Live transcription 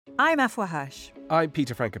I'm Afua Hirsch. I'm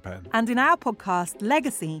Peter Frankopan. And in our podcast,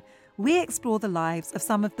 Legacy, we explore the lives of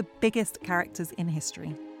some of the biggest characters in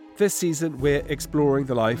history. This season, we're exploring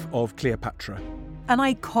the life of Cleopatra. An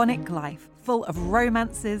iconic life full of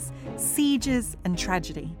romances, sieges, and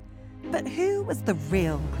tragedy. But who was the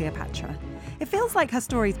real Cleopatra? It feels like her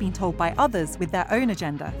story's been told by others with their own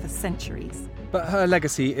agenda for centuries. But her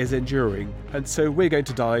legacy is enduring, and so we're going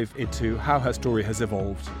to dive into how her story has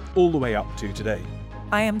evolved all the way up to today.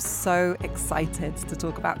 I am so excited to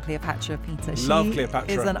talk about Cleopatra, Peter. Love Cleopatra.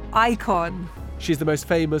 She is an icon. She's the most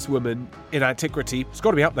famous woman in antiquity. It's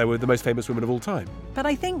got to be up there with the most famous women of all time. But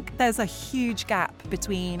I think there's a huge gap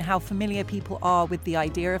between how familiar people are with the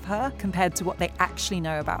idea of her compared to what they actually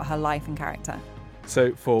know about her life and character.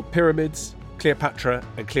 So for Pyramids, Cleopatra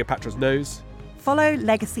and Cleopatra's Nose, follow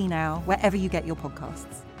Legacy now wherever you get your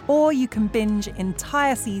podcasts. Or you can binge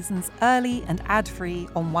entire seasons early and ad-free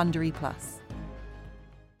on Wondery Plus.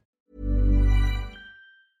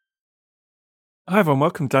 Hi everyone,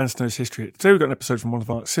 welcome to Dan Snow's History. Today we've got an episode from one of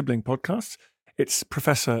our sibling podcasts. It's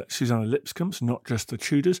Professor Susanna Lipscomb's Not Just the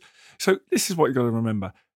Tudors. So this is what you've got to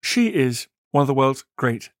remember. She is one of the world's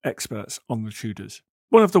great experts on the Tudors.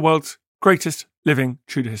 One of the world's greatest living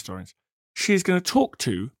Tudor historians. She's going to talk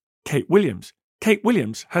to Kate Williams. Kate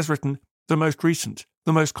Williams has written the most recent,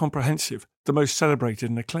 the most comprehensive, the most celebrated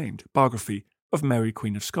and acclaimed biography of Mary,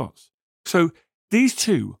 Queen of Scots. So these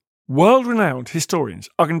two world-renowned historians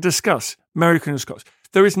are going to discuss Mary, Queen of Scots.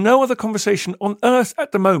 There is no other conversation on earth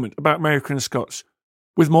at the moment about Mary, Queen of Scots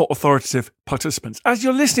with more authoritative participants. As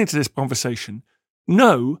you're listening to this conversation,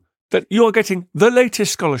 know that you are getting the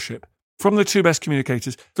latest scholarship from the two best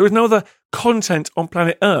communicators. There is no other content on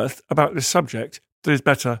planet Earth about this subject that is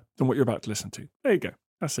better than what you're about to listen to. There you go.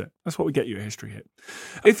 That's it. That's what we get you at History Hit.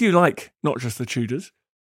 If you like Not Just the Tudors,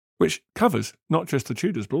 which covers not just the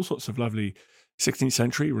Tudors, but all sorts of lovely 16th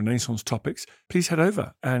century Renaissance topics, please head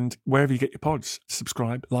over and wherever you get your pods,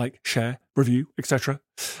 subscribe, like, share, review, etc.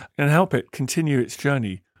 and help it continue its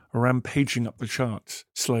journey rampaging up the charts,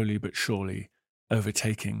 slowly but surely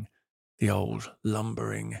overtaking the old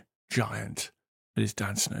lumbering giant that is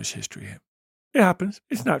Dan Snow's History Hit. It happens.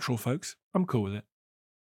 It's natural, folks. I'm cool with it.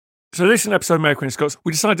 So this is an episode of Mary, Queen of Scots.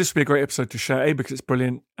 We decided this would be a great episode to share, A, because it's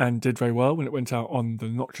brilliant and did very well when it went out on the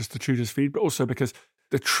Not Just the Tudors feed, but also because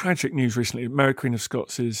the tragic news recently, Mary, Queen of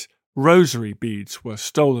Scots' rosary beads were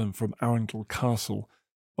stolen from Arundel Castle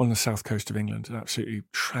on the south coast of England. An absolutely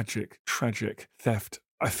tragic, tragic theft.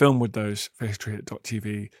 I filmed with those for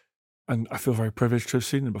historyhit.tv, and I feel very privileged to have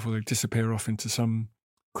seen them before they disappear off into some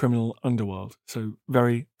criminal underworld. So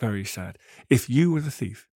very, very sad. If you were the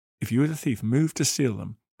thief, moved to steal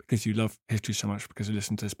them because you love history so much because you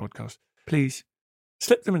listen to this podcast, please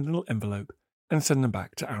slip them in a little envelope and send them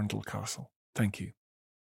back to Arundel Castle. Thank you.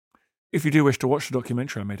 If you do wish to watch the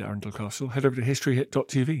documentary I made at Arundel Castle, head over to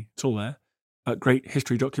historyhit.tv. It's all there. Great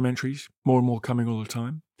history documentaries, more and more coming all the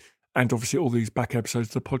time. And obviously all these back episodes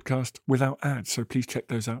of the podcast without ads. So please check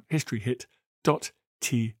those out.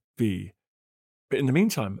 historyhit.tv. But in the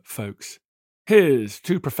meantime, folks, here's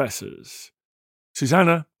two professors.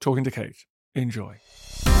 Susanna talking to Kate. Enjoy.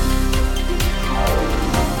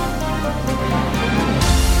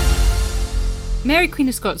 Mary, Queen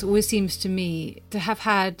of Scots always seems to me to have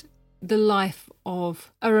had the life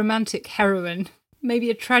of a romantic heroine, maybe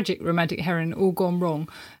a tragic romantic heroine, all gone wrong,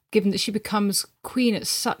 given that she becomes queen at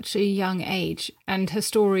such a young age and her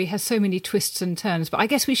story has so many twists and turns. But I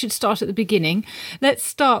guess we should start at the beginning. Let's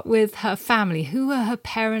start with her family. Who were her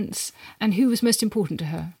parents and who was most important to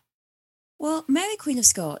her? Well, Mary, Queen of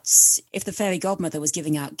Scots, if the fairy godmother was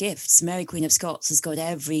giving out gifts, Mary, Queen of Scots has got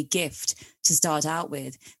every gift to start out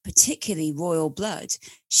with, particularly royal blood.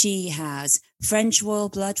 She has French royal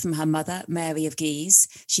blood from her mother, Mary of Guise.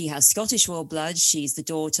 She has Scottish royal blood. She's the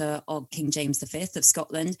daughter of King James V of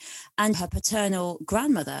Scotland. And her paternal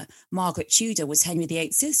grandmother, Margaret Tudor, was Henry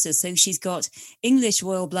VIII's sister. So she's got English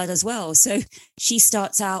royal blood as well. So she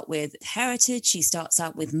starts out with heritage. She starts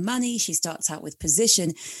out with money. She starts out with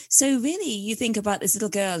position. So really, you think about this little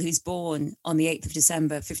girl who's born on the 8th of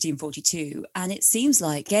December, 1542, and it seems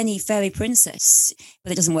like any fairy princess,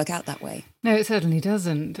 but it doesn't work out that way. No, it certainly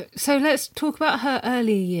doesn't. So let's talk about her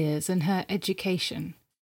early years and her education.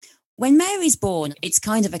 When Mary's born, it's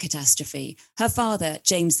kind of a catastrophe. Her father,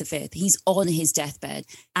 James V, he's on his deathbed,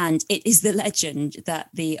 and it is the legend that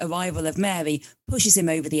the arrival of Mary pushes him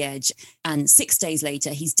over the edge, and 6 days later,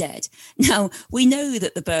 he's dead. Now, we know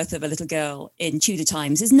that the birth of a little girl in Tudor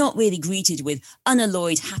times is not really greeted with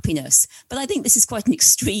unalloyed happiness, but I think this is quite an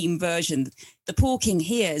extreme version. The poor king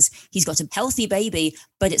hears he's got a healthy baby,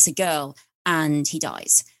 but it's a girl, and he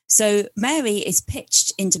dies. So Mary is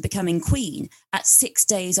pitched into becoming queen at 6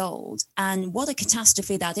 days old. And what a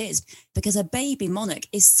catastrophe that is, because a baby monarch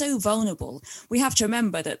is so vulnerable. We have to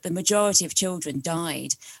remember that the majority of children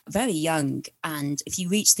died very young. And if you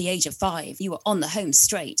reached the age of 5, you were on the home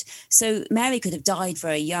straight. So Mary could have died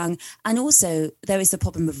very young. And also there is the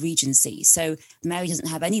problem of regency. So Mary doesn't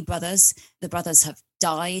have any brothers. The brothers have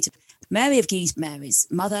died. Mary of Guise, Mary's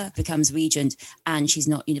mother, becomes regent, and she's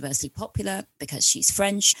not universally popular because she's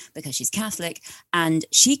French, because she's Catholic, and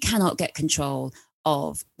she cannot get control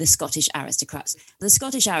of the Scottish aristocrats. The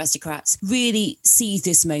Scottish aristocrats really seize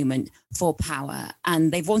this moment for power,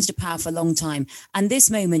 and they've wanted power for a long time. And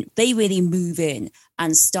this moment, they really move in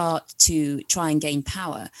and start to try and gain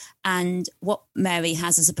power. And what Mary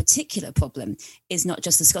has as a particular problem is not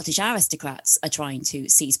just the Scottish aristocrats are trying to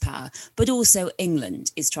seize power, but also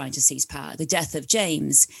England is trying to seize power. The death of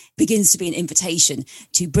James begins to be an invitation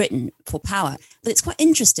to Britain for power. But it's quite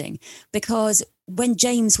interesting because when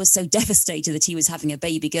James was so devastated that he was having a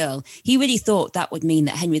baby girl, he really thought that would mean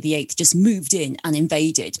that Henry VIII just moved in and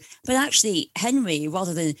invaded. But actually, Henry,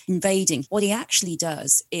 rather than invading, what he actually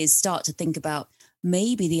does is start to think about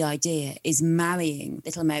maybe the idea is marrying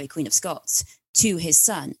little Mary, Queen of Scots, to his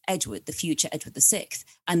son, Edward, the future Edward VI.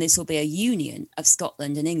 And this will be a union of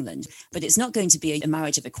Scotland and England. But it's not going to be a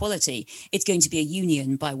marriage of equality. It's going to be a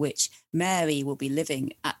union by which Mary will be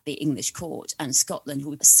living at the English court and Scotland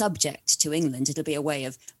will be subject to England. It'll be a way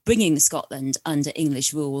of bringing Scotland under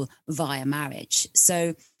English rule via marriage.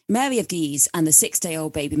 So Mary of Guise and the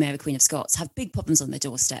 6-day-old baby Mary, Queen of Scots, have big problems on their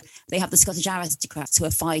doorstep. They have the Scottish aristocrats who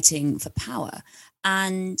are fighting for power.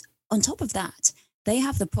 And on top of that, they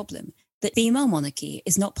have the problem that female monarchy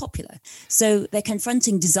is not popular. So they're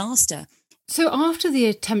confronting disaster. So after the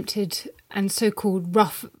attempted and so-called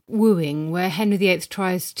rough wooing, where Henry VIII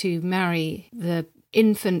tries to marry the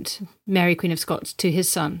infant Mary, Queen of Scots, to his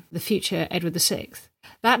son, the future Edward VI,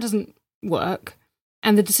 that doesn't work.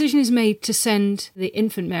 And the decision is made to send the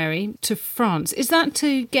infant Mary to France. Is that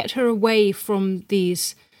to get her away from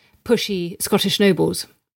these pushy Scottish nobles?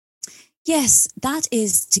 Yes, that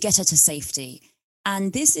is to get her to safety.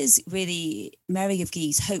 And this is really Mary of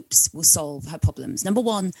Guise hopes will solve her problems. Number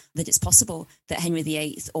one, that it's possible that Henry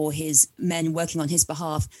VIII or his men working on his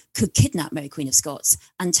behalf could kidnap Mary, Queen of Scots,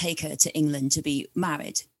 and take her to England to be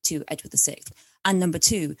married to Edward VI. And number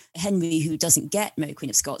two, Henry, who doesn't get Mary,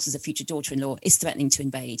 Queen of Scots as a future daughter-in-law, is threatening to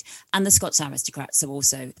invade. And the Scots aristocrats are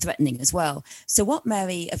also threatening as well. So what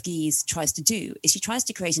Mary of Guise tries to do is she tries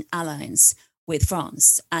to create an alliance with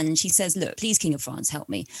France. And she says, look, please, King of France, help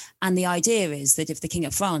me. And the idea is that if the King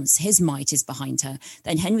of France, his might is behind her,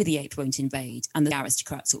 then Henry VIII won't invade and the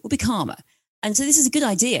aristocrats will be calmer. And so this is a good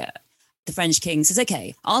idea. The French king says,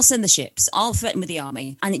 okay, I'll send the ships, I'll threaten with the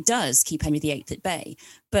army. And it does keep Henry VIII at bay.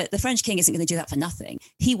 But the French king isn't going to do that for nothing.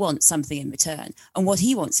 He wants something in return. And what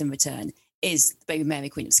he wants in return is the baby Mary,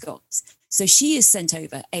 Queen of Scots. So she is sent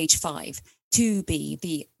over, age 5, to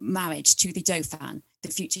be married to the Dauphin, the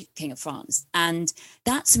future King of France. And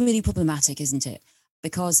that's really problematic, isn't it?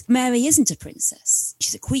 Because Mary isn't a princess,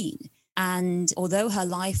 she's a queen. And although her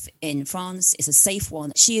life in France is a safe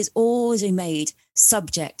one, she is already made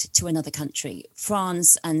subject to another country.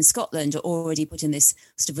 France and Scotland are already put in this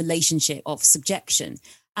sort of relationship of subjection.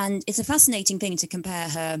 And it's a fascinating thing to compare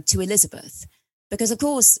her to Elizabeth. Because, of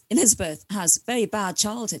course, Elizabeth has very bad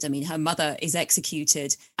childhood. I mean, her mother is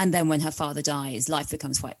executed. And then when her father dies, life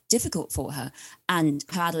becomes quite difficult for her. And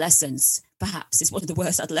her adolescence, perhaps, is one of the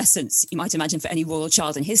worst adolescents you might imagine for any royal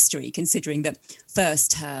child in history, considering that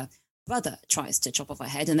first her brother tries to chop off her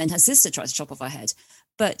head and then her sister tries to chop off her head.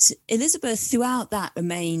 But Elizabeth, throughout that,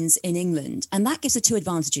 remains in England. And that gives her two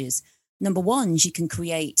advantages. Number one, she can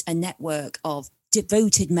create a network of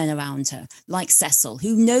devoted men around her, like Cecil,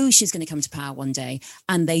 who knows she's going to come to power one day,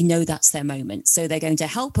 and they know that's their moment. So they're going to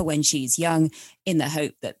help her when she's young in the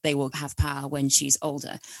hope that they will have power when she's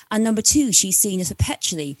older. And number two, she's seen as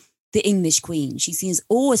perpetually the English queen. She's seen as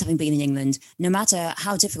always having been in England, no matter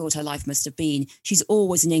how difficult her life must have been. She's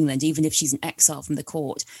always in England, even if she's in exile from the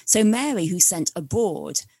court. So Mary, who's sent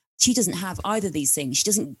abroad, she doesn't have either of these things. She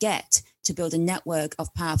doesn't get to build a network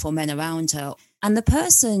of powerful men around her. And the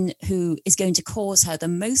person who is going to cause her the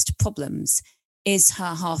most problems is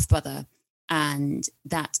her half-brother, and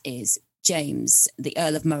that is James, the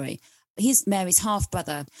Earl of Murray. He's Mary's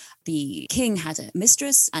half-brother. The king had a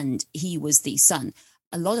mistress, and he was the son.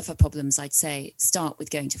 A lot of her problems, I'd say, start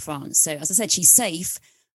with going to France. So, as I said, she's safe,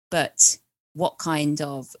 but what kind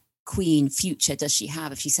of queen future does she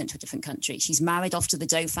have if she's sent to a different country? She's married off to the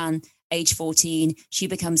Dauphin, age 14. She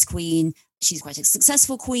becomes queen. She's quite a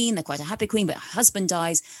successful queen. They're quite a happy queen, but her husband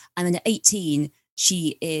dies. And then at 18,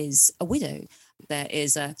 she is a widow. There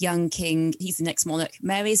is a young king. He's the next monarch.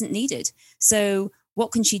 Mary isn't needed. So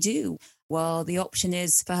what can she do? Well, the option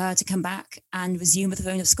is for her to come back and resume the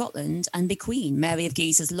throne of Scotland and be queen. Mary of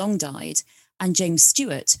Guise has long died. And James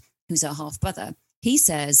Stuart, who's her half-brother, he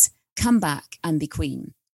says, come back and be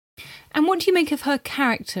queen. And what do you make of her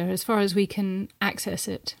character as far as we can access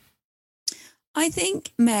it? I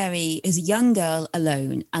think Mary is a young girl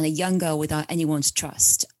alone and a young girl without anyone to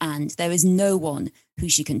trust. And there is no one who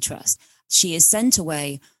she can trust. She is sent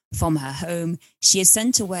away from her home. She is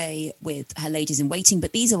sent away with her ladies in waiting,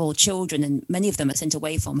 but these are all children and many of them are sent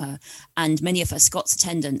away from her. And many of her Scots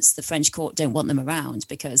attendants, the French court, don't want them around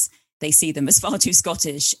because they see them as far too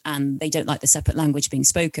Scottish and they don't like the separate language being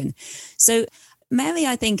spoken. So Mary,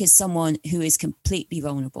 I think, is someone who is completely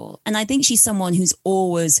vulnerable. And I think she's someone who's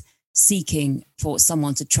always seeking for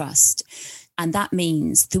someone to trust. And that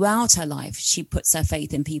means throughout her life, she puts her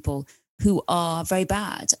faith in people who are very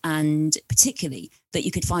bad, and particularly that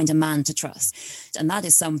you could find a man to trust. And that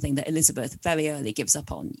is something that Elizabeth very early gives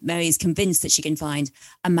up on. Mary is convinced that she can find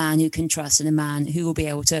a man who can trust and a man who will be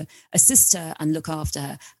able to assist her and look after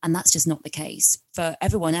her. And that's just not the case. For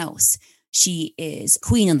everyone else, she is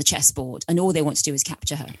queen on the chessboard and all they want to do is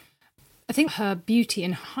capture her. I think her beauty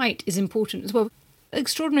and height is important as well.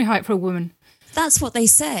 Extraordinary height for a woman. That's what they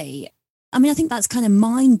say. I mean, I think that's kind of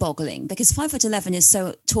mind-boggling because 5'11" is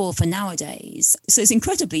so tall for nowadays. So it's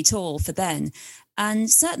incredibly tall for then. And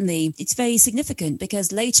certainly it's very significant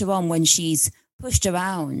because later on when she's pushed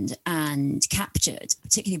around and captured,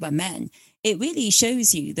 particularly by men, it really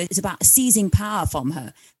shows you that it's about seizing power from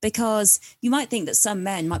her, because you might think that some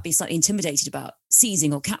men might be slightly intimidated about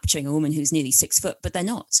seizing or capturing a woman who's nearly 6 foot, but they're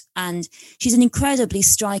not. And she's an incredibly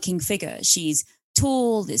striking figure. She's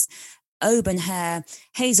tall, this auburn hair,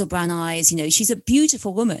 hazel brown eyes. You know, she's a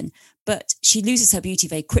beautiful woman, but she loses her beauty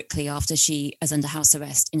very quickly after she is under house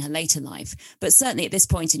arrest in her later life. But certainly at this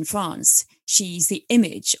point in France, she's the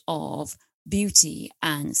image of beauty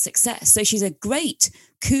and success. So she's a great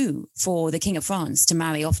coup for the King of France to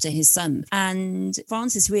marry off to his son. And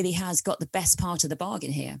Francis really has got the best part of the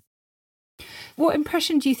bargain here. What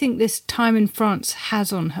impression do you think this time in France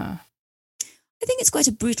has on her? I think it's quite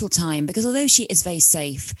a brutal time because although she is very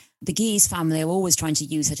safe, the Guise family are always trying to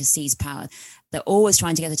use her to seize power. They're always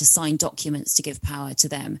trying to get her to sign documents to give power to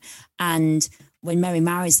them. And when Mary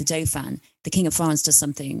marries the Dauphin, the King of France does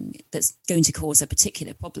something that's going to cause her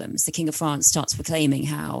particular problems. The King of France starts proclaiming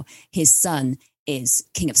how his son is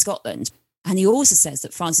King of Scotland. And he also says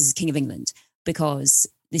that Francis is King of England because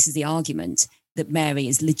this is the argument that Mary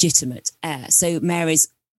is legitimate heir. So Mary's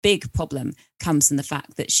big problem comes from the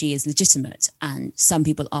fact that she is legitimate, and some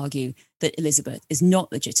people argue that Elizabeth is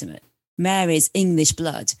not legitimate. Mary's English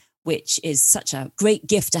blood, which is such a great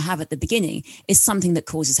gift to have at the beginning, is something that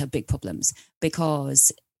causes her big problems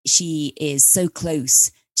because she is so close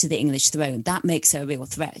to the English throne. That makes her a real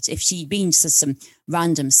threat. If she'd been just some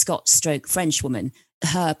random Scotch/French woman,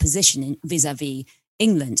 her position vis-a-vis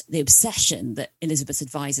England, the obsession that Elizabeth's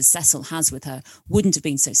advisor Cecil has with her wouldn't have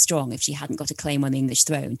been so strong if she hadn't got a claim on the English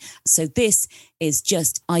throne. So this is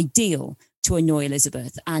just ideal to annoy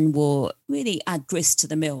Elizabeth and will really add grist to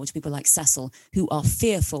the mill to people like Cecil, who are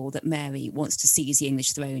fearful that Mary wants to seize the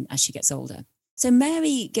English throne as she gets older. So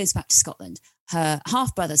Mary goes back to Scotland. Her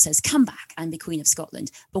half-brother says, come back and be Queen of Scotland.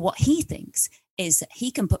 But what he thinks is that he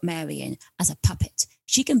can put Mary in as a puppet.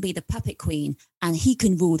 She can be the puppet queen and he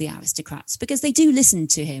can rule the aristocrats because they do listen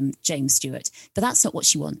to him, James Stuart. But that's not what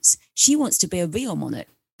she wants. She wants to be a real monarch.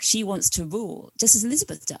 She wants to rule just as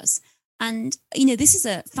Elizabeth does. And, you know, this is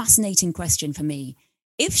a fascinating question for me.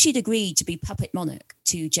 If she'd agreed to be puppet monarch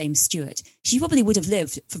to James Stuart, she probably would have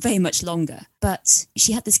lived for very much longer. But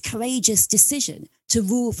she had this courageous decision to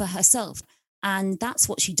rule for herself. And that's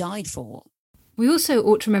what she died for. We also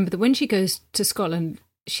ought to remember that when she goes to Scotland,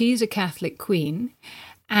 she's a Catholic queen,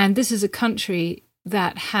 and this is a country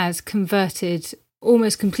that has converted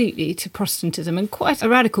almost completely to Protestantism, and quite a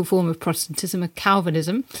radical form of Protestantism, of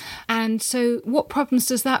Calvinism. And so what problems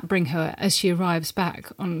does that bring her as she arrives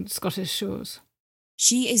back on Scottish shores?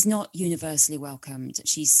 She is not universally welcomed.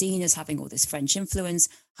 She's seen as having all this French influence.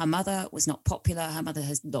 Her mother was not popular. Her mother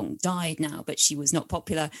has long died now, but she was not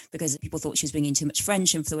popular because people thought she was bringing too much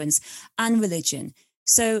French influence and religion.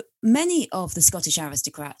 So many of the Scottish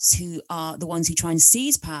aristocrats who are the ones who try and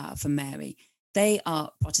seize power from Mary, they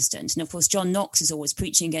are Protestant. And of course, John Knox is always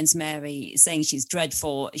preaching against Mary, saying she's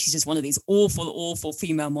dreadful. She's just one of these awful, awful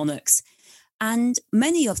female monarchs. And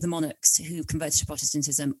many of the monarchs who converted to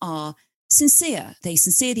Protestantism are sincere. They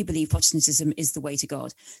sincerely believe Protestantism is the way to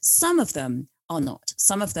God. Some of them are not.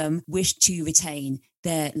 Some of them wish to retain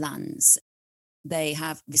their lands. They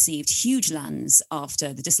have received huge lands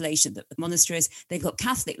after the dissolution of the monasteries. They've got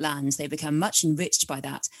Catholic lands. They become much enriched by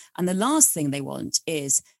that. And the last thing they want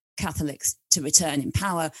is Catholics to return in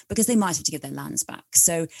power, because they might have to give their lands back.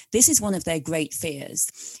 So this is one of their great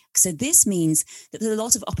fears. So this means that there's a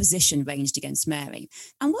lot of opposition ranged against Mary.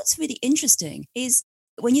 And what's really interesting is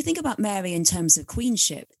when you think about Mary in terms of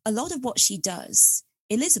queenship, a lot of what she does,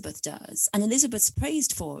 Elizabeth does, and Elizabeth's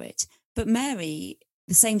praised for it. But Mary,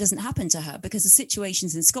 the same doesn't happen to her, because the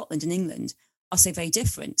situations in Scotland and England are so very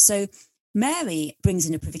different. So Mary brings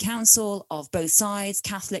in a privy council of both sides,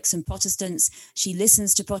 Catholics and Protestants. She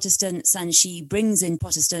listens to Protestants, and she brings in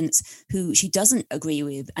Protestants who she doesn't agree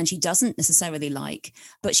with and she doesn't necessarily like,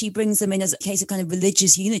 but she brings them in as a case of kind of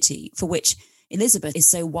religious unity, for which Elizabeth is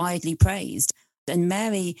so widely praised. And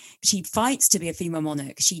Mary, she fights to be a female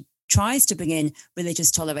monarch. She tries to bring in religious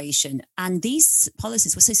toleration. And these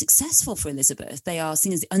policies were so successful for Elizabeth. They are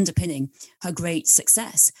seen as underpinning her great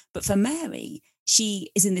success. But for Mary, she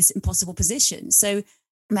is in this impossible position. So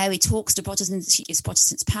Mary talks to Protestants, she gives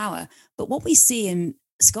Protestants power. But what we see in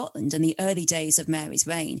Scotland in the early days of Mary's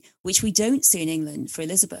reign, which we don't see in England for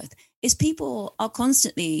Elizabeth, is people are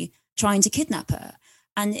constantly trying to kidnap her.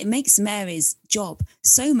 And it makes Mary's job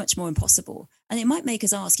so much more impossible. And it might make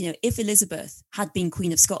us ask, if Elizabeth had been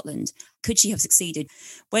Queen of Scotland, could she have succeeded?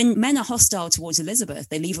 When men are hostile towards Elizabeth,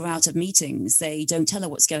 they leave her out of meetings. They don't tell her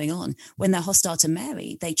what's going on. When they're hostile to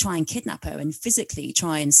Mary, they try and kidnap her and physically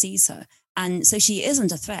try and seize her. And so she is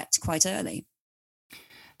under threat quite early.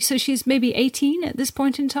 So she's maybe 18 at this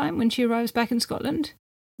point in time when she arrives back in Scotland?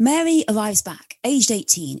 Mary arrives back, aged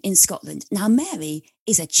 18, in Scotland. Now, Mary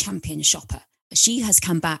is a champion shopper. She has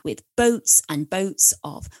come back with boats and boats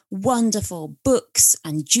of wonderful books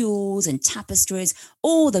and jewels and tapestries,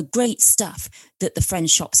 all the great stuff that the French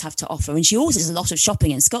shops have to offer. And she also does a lot of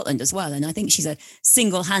shopping in Scotland as well. And I think she's a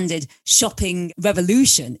single-handed shopping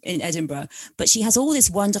revolution in Edinburgh. But she has all this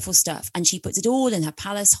wonderful stuff and she puts it all in her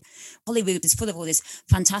palace. Holyrood is full of all this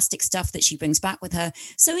fantastic stuff that she brings back with her.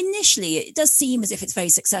 So initially, it does seem as if it's very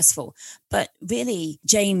successful. But really,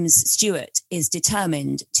 James Stewart is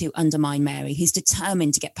determined to undermine Mary. He's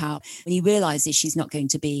determined to get power when he realizes she's not going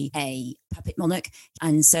to be a puppet monarch.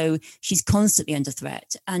 And so she's constantly under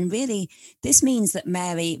threat. And really, this means that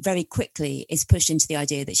Mary very quickly is pushed into the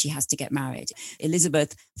idea that she has to get married.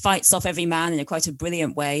 Elizabeth fights off every man in a quite a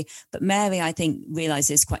brilliant way. But Mary, I think,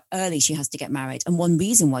 realizes quite early she has to get married. And one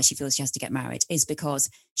reason why she feels she has to get married is because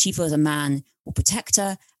she feels a man will protect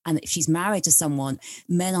her. And if she's married to someone,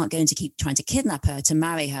 men aren't going to keep trying to kidnap her to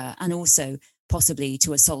marry her. And also possibly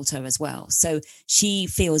to assault her as well. So she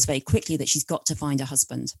feels very quickly that she's got to find a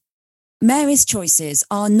husband. Mary's choices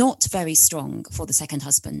are not very strong for the second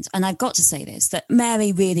husband. And I've got to say this, that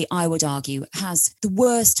Mary really, I would argue, has the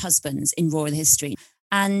worst husbands in royal history.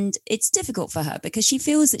 And it's difficult for her because she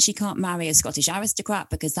feels that she can't marry a Scottish aristocrat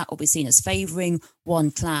because that will be seen as favouring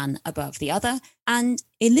one clan above the other. And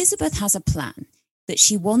Elizabeth has a plan that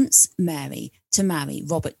she wants Mary to marry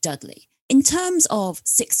Robert Dudley. In terms of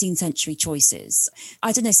 16th century choices,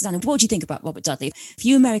 I don't know, Susanna, what do you think about Robert Dudley? If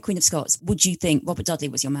you were Mary Queen of Scots, would you think Robert Dudley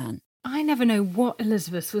was your man? I never know what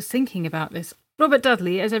Elizabeth was thinking about this. Robert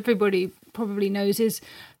Dudley, as everybody probably knows, is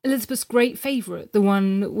Elizabeth's great favourite, the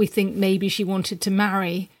one we think maybe she wanted to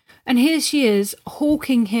marry. And here she is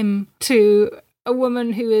hawking him to a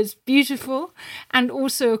woman who is beautiful and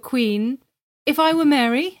also a queen. If I were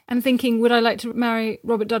Mary and thinking, would I like to marry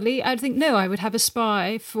Robert Dudley? I'd think, no, I would have a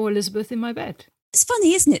spy for Elizabeth in my bed. It's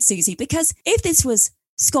funny, isn't it, Susie? Because if this was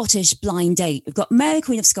Scottish blind date, we've got Mary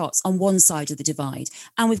Queen of Scots on one side of the divide,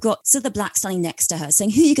 and we've got Sir the Black standing next to her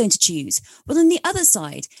saying, who are you going to choose? Well, on the other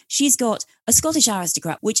side, she's got a Scottish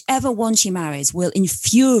aristocrat. Whichever one she marries will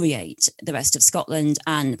infuriate the rest of Scotland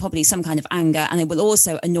and probably some kind of anger, and it will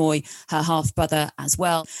also annoy her half-brother as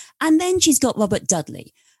well. And then she's got Robert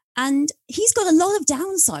Dudley. And he's got a lot of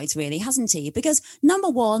downsides, really, hasn't he? Because number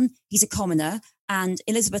one, he's a commoner, and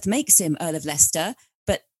Elizabeth makes him Earl of Leicester.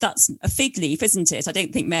 But that's a fig leaf, isn't it? I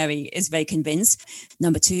don't think Mary is very convinced.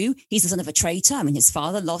 Number two, he's the son of a traitor. I mean, his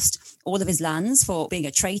father lost all of his lands for being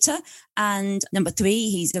a traitor. And number three,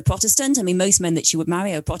 he's a Protestant. I mean, most men that she would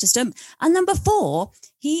marry are Protestant. And number four,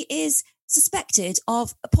 he is suspected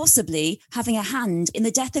of possibly having a hand in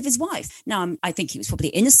the death of his wife. Now, I think he was probably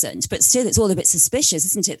innocent, but still it's all a bit suspicious,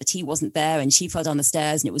 isn't it, that he wasn't there and she fell down the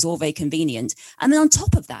stairs and it was all very convenient. And then on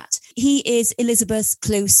top of that, he is Elizabeth's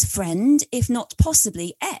close friend, if not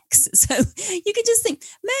possibly ex. So you can just think,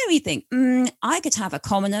 Mary think, I could have a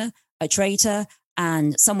commoner, a traitor,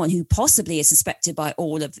 and someone who possibly is suspected by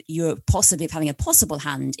all of Europe, possibly of having a possible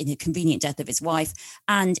hand in the convenient death of his wife,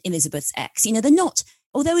 and Elizabeth's ex. You know, they're not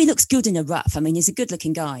although he looks good in a ruff, I mean, he's a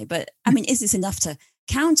good-looking guy, but I mean, is this enough to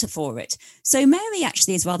counter for it? So Mary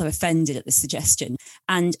actually is rather offended at this suggestion.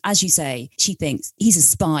 And as you say, she thinks he's a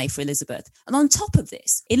spy for Elizabeth. And on top of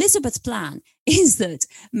this, Elizabeth's plan is that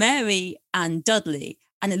Mary and Dudley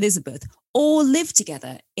and Elizabeth all live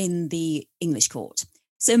together in the English court.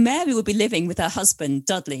 So Mary would be living with her husband,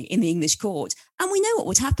 Dudley, in the English court. And we know what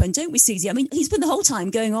would happen, don't we, Susie? I mean, he's spent the whole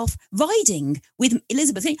time going off riding with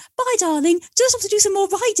Elizabeth, saying, bye, darling, just have to do some more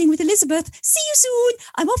riding with Elizabeth. See you soon.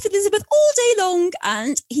 I'm off with Elizabeth all day long.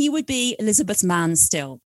 And he would be Elizabeth's man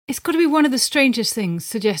still. It's got to be one of the strangest things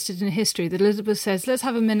suggested in history that Elizabeth says, let's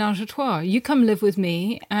have a ménage à trois. You come live with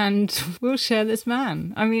me and we'll share this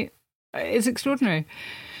man. I mean, it's extraordinary.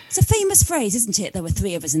 It's a famous phrase, isn't it? There were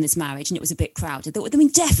three of us in this marriage and it was a bit crowded. There would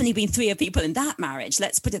have definitely been three people in that marriage.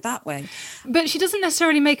 Let's put it that way. But she doesn't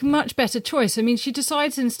necessarily make a much better choice. I mean, she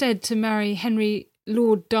decides instead to marry Henry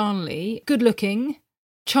Lord Darnley, good looking,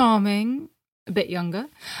 charming, a bit younger,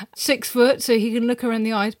 6 foot so he can look her in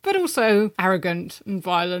the eyes, but also arrogant and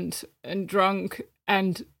violent and drunk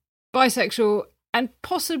and bisexual and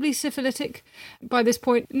possibly syphilitic by this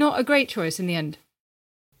point. Not a great choice in the end.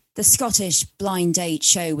 The Scottish blind date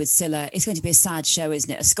show with Scylla is going to be a sad show,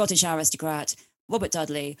 isn't it? A Scottish aristocrat, Robert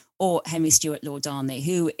Dudley, or Henry Stuart Lord Darnley,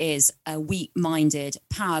 who is a weak-minded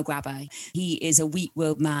power grabber. He is a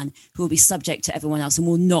weak-willed man who will be subject to everyone else and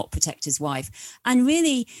will not protect his wife. And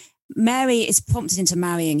really, Mary is prompted into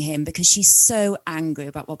marrying him because she's so angry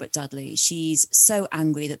about Robert Dudley. She's so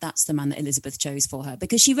angry that that's the man that Elizabeth chose for her,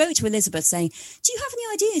 because she wrote to Elizabeth saying, do you have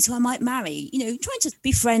any ideas who I might marry? You know, trying to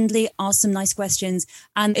be friendly, ask some nice questions.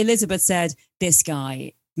 And Elizabeth said, this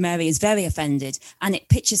guy. Mary is very offended, and it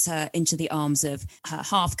pitches her into the arms of her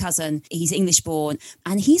half cousin. He's English born,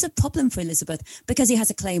 and he's a problem for Elizabeth because he has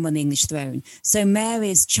a claim on the English throne. So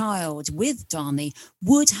Mary's child with Darnley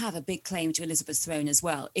would have a big claim to Elizabeth's throne as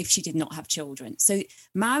well if she did not have children. So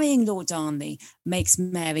marrying Lord Darnley makes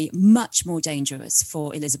Mary much more dangerous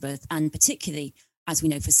for Elizabeth, and particularly, as we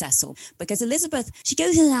know, for Cecil, because Elizabeth, she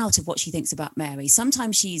goes in and out of what she thinks about Mary.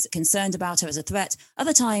 Sometimes she's concerned about her as a threat.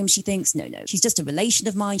 Other times she thinks, no, she's just a relation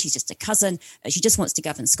of mine. She's just a cousin. She just wants to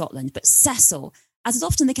govern Scotland. But Cecil, as is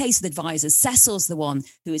often the case with advisors, Cecil's the one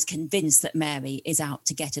who is convinced that Mary is out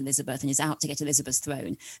to get Elizabeth and is out to get Elizabeth's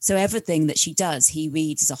throne. So everything that she does, he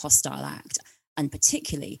reads as a hostile act, and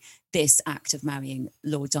particularly this act of marrying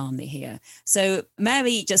Lord Darnley here. So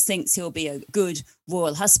Mary just thinks he'll be a good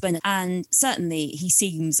royal husband, and certainly he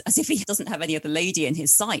seems as if he doesn't have any other lady in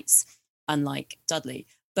his sights, unlike Dudley.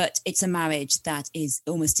 But it's a marriage that is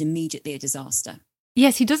almost immediately a disaster.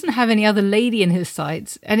 Yes, he doesn't have any other lady in his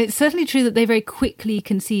sights, and it's certainly true that they very quickly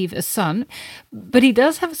conceive a son, but he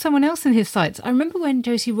does have someone else in his sights. I remember when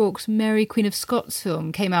Josie Rourke's Mary, Queen of Scots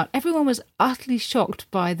film came out, everyone was utterly shocked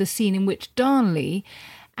by the scene in which Darnley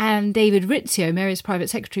and David Rizzio, Mary's private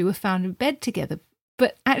secretary, were found in bed together.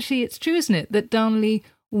 But actually, it's true, isn't it, that Darnley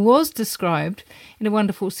was described, in a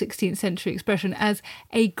wonderful 16th century expression, as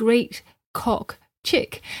a great cock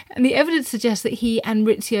chick. And the evidence suggests that he and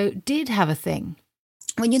Rizzio did have a thing.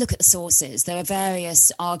 When you look at the sources, there are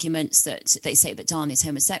various arguments that they say that Darnley's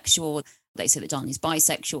homosexual, they say that Darnley's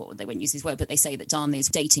bisexual, they won't use this word, but they say that Darnley's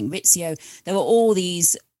dating Rizzio. There were all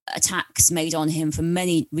these attacks made on him for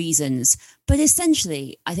many reasons. But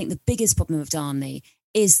essentially, I think the biggest problem of Darnley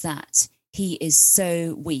is that he is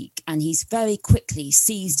so weak, and he's very quickly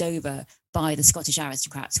seized over by the Scottish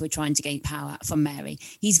aristocrats who are trying to gain power from Mary.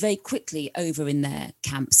 He's very quickly over in their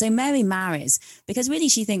camp. So Mary marries because really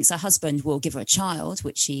she thinks her husband will give her a child,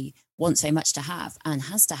 which she wants very much to have and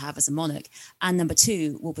has to have as a monarch. And number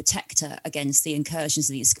 2, will protect her against the incursions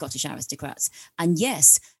of these Scottish aristocrats. And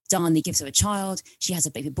yes, Darnley gives her a child. She has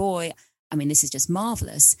a baby boy. I mean, this is just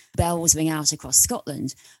marvellous. Bells ring out across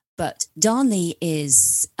Scotland. But Darnley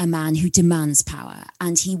is a man who demands power,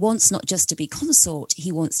 and he wants not just to be consort,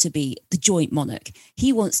 he wants to be the joint monarch.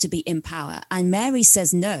 He wants to be in power. And Mary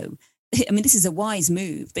says no. I mean, this is a wise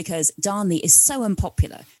move because Darnley is so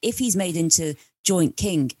unpopular. If he's made into joint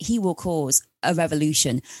king, he will cause a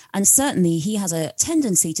revolution. And certainly he has a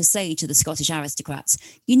tendency to say to the Scottish aristocrats,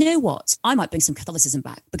 you know what, I might bring some Catholicism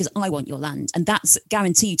back because I want your land. And that's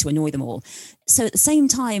guaranteed to annoy them all. So at the same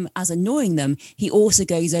time as annoying them, he also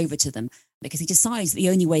goes over to them because he decides that the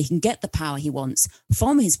only way he can get the power he wants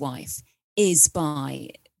from his wife is by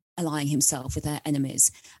allying himself with their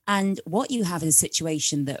enemies. And what you have is a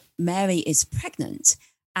situation that Mary is pregnant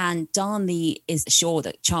and Darnley is sure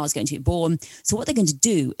that Charles is going to be born. So what they're going to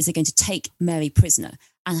do is they're going to take Mary prisoner.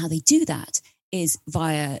 And how they do that is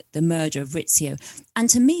via the murder of Rizzio. And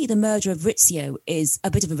to me, the murder of Rizzio is a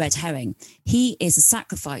bit of a red herring. He is a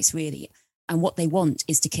sacrifice, really. and what they want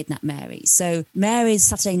is to kidnap Mary. So Mary's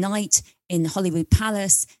Saturday night in Hollywood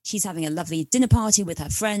Palace. She's having a lovely dinner party with her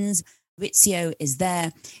friends. Rizzio is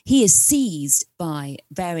there. He is seized by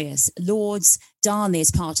various lords. Darnley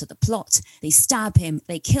is part of the plot. They stab him,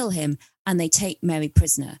 they kill him, and they take Mary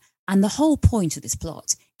prisoner. And the whole point of this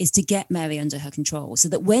plot is to get Mary under her control so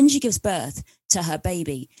that when she gives birth to her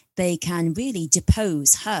baby, they can really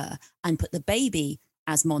depose her and put the baby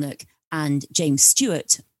as monarch, and James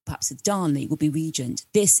Stuart, perhaps with Darnley, will be regent.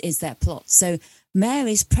 This is their plot. So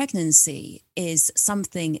Mary's pregnancy is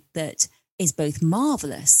something that is both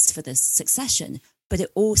marvellous for the succession, but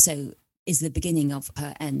it also is the beginning of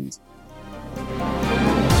her end.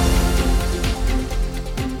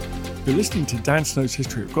 You're listening to Dan Snow's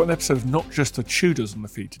History. We've got an episode of Not Just the Tudors on the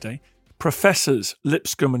feed today. Professors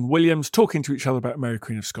Lipscomb and Williams talking to each other about Mary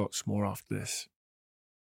Queen of Scots. More after this.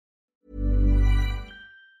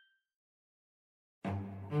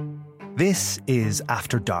 This is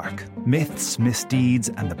After Dark, myths, misdeeds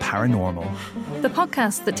and the paranormal. The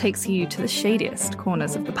podcast that takes you to the shadiest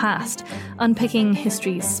corners of the past, unpicking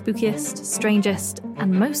history's spookiest, strangest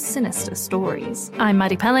and most sinister stories. I'm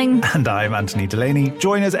Maddie Pelling. And I'm Anthony Delaney.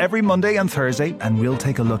 Join us every Monday and Thursday and we'll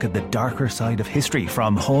take a look at the darker side of history,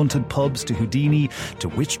 from haunted pubs to Houdini to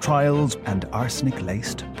witch trials and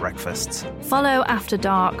arsenic-laced breakfasts. Follow After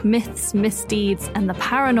Dark, myths, misdeeds and the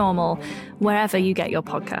paranormal wherever you get your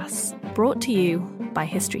podcasts. Brought to you by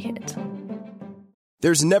History Hit.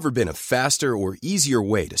 There's never been a faster or easier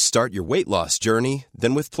way to start your weight loss journey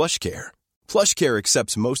than with PlushCare. PlushCare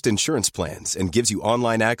accepts most insurance plans and gives you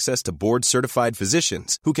online access to board-certified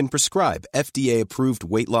physicians who can prescribe FDA-approved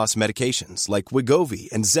weight loss medications like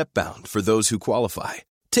Wegovy and Zepbound for those who qualify.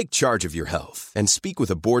 Take charge of your health and speak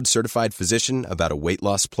with a board-certified physician about a weight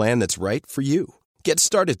loss plan that's right for you. Get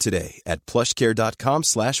started today at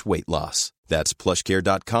plushcare.com/weight loss. That's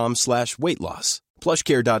plushcare.com/weight loss.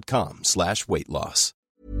 plushcare.com/weight loss.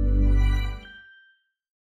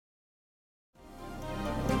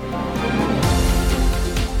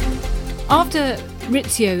 After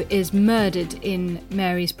Rizzio is murdered in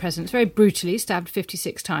Mary's presence, very brutally, stabbed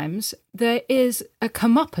 56 times, there is a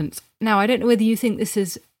comeuppance. Now, I don't know whether you think this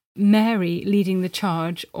is Mary leading the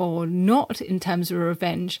charge or not in terms of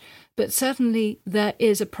revenge, but certainly there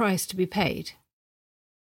is a price to be paid.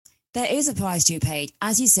 There is a price to be paid.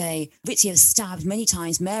 As you say, Rizzio is stabbed many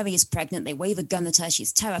times. Mary is pregnant. They wave a gun at her.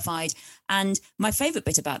 She's terrified. And my favourite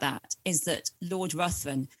bit about that is that Lord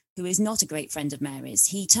Ruthven, who is not a great friend of Mary's,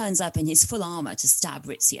 he turns up in his full armour to stab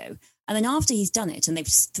Rizzio. And then after he's done it and they've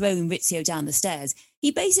thrown Rizzio down the stairs, he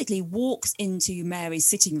basically walks into Mary's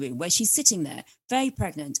sitting room where she's sitting there, very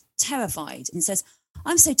pregnant, terrified, and says,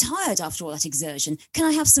 "I'm so tired after all that exertion. Can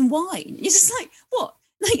I have some wine?" You're just like, what?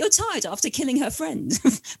 Like, you're tired after killing her friend.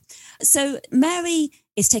 So Mary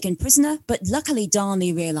is taken prisoner, but luckily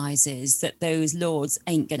Darnley realises that those lords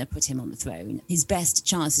ain't going to put him on the throne. His best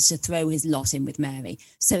chance is to throw his lot in with Mary.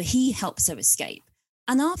 So he helps her escape.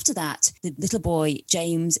 And after that, the little boy,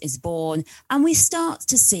 James, is born, and we start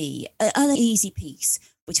to see an uneasy peace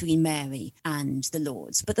between Mary and the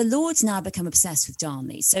lords. But the lords now become obsessed with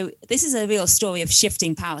Darnley. So this is a real story of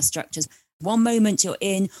shifting power structures. One moment you're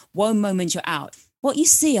in, one moment you're out. What you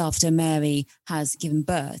see after Mary has given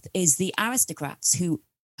birth is the aristocrats who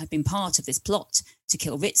have been part of this plot to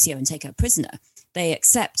kill Rizzio and take her prisoner. They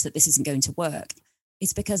accept that this isn't going to work.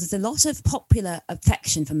 It's because there's a lot of popular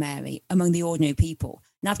affection for Mary among the ordinary people.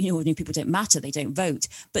 Now, ordinary people don't matter, they don't vote.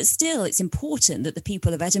 But still, it's important that the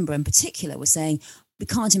people of Edinburgh in particular were saying, we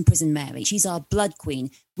can't imprison Mary. She's our blood queen.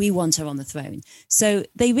 We want her on the throne. So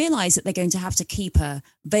they realise that they're going to have to keep her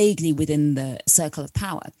vaguely within the circle of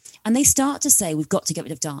power. And they start to say, we've got to get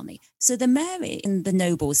rid of Darnley. So the Mary and the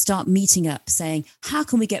nobles start meeting up saying, how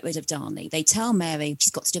can we get rid of Darnley? They tell Mary she's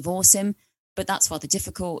got to divorce him. But that's rather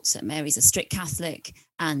difficult. Mary's a strict Catholic,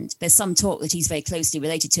 and there's some talk that he's very closely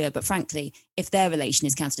related to her. But frankly, if their relation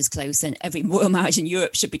is counted as close, then every royal marriage in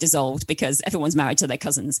Europe should be dissolved because everyone's married to their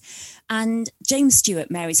cousins. And James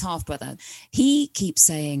Stuart, Mary's half-brother, he keeps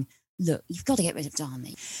saying, look, you've got to get rid of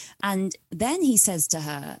Darnley. And then he says to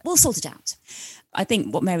her, we'll sort it out. I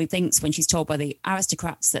think what Mary thinks when she's told by the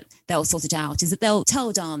aristocrats that they'll sort it out is that they'll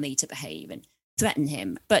tell Darnley to behave and threaten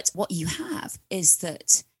him. But what you have is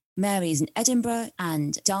that Mary is in Edinburgh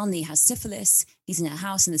and Darnley has syphilis. He's in a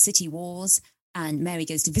house in the city walls and Mary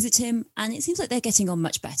goes to visit him and it seems like they're getting on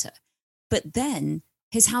much better. But then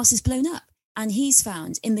his house is blown up and he's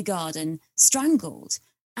found in the garden strangled.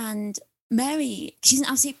 And Mary, she's in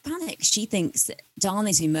absolute panic. She thinks that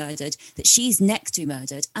Darnley's been murdered, that she's next to be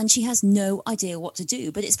murdered, and she has no idea what to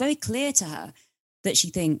do. But it's very clear to her that she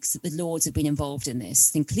thinks that the Lords have been involved in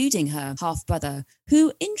this, including her half-brother,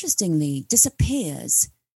 who interestingly disappears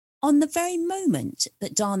on the very moment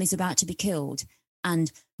that Darnley's about to be killed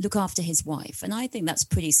and look after his wife. And I think that's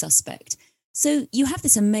pretty suspect. So you have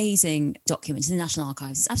this amazing document in the National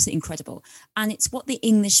Archives. It's absolutely incredible. And it's what the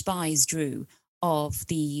English spies drew of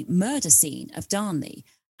the murder scene of Darnley.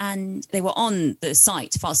 And they were on the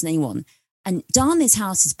site faster than anyone. And Darnley's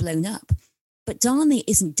house is blown up. But Darnley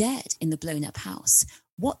isn't dead in the blown up house.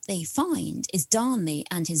 What they find is Darnley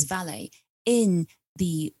and his valet in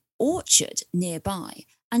the orchard nearby.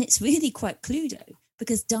 And it's really quite Cluedo,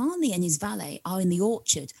 because Darnley and his valet are in the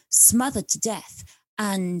orchard, smothered to death.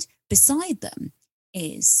 And beside them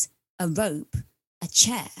is a rope, a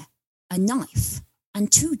chair, a knife,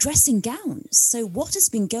 and 2 dressing gowns. So what has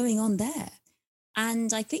been going on there?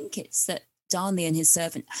 And I think it's that Darnley and his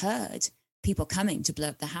servant heard people coming to blow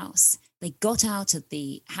up the house. They got out of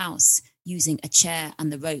the house using a chair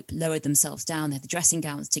and the rope, lowered themselves down. They had the dressing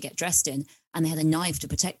gowns to get dressed in, and they had a knife to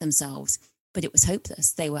protect themselves. But it was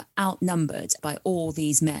hopeless. They were outnumbered by all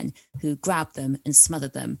these men who grabbed them and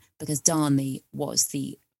smothered them, because Darnley was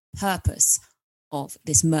the purpose of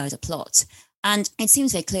this murder plot. And it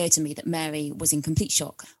seems very clear to me that Mary was in complete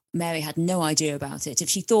shock. Mary had no idea about it. If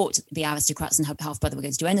she thought the aristocrats and her half-brother were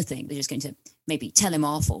going to do anything, they're just going to maybe tell him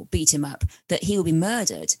off or beat him up, that he will be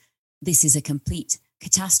murdered. This is a complete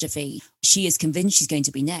catastrophe. She is convinced she's going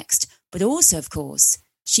to be next. But also, of course,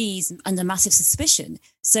 she's under massive suspicion.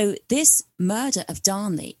 So this murder of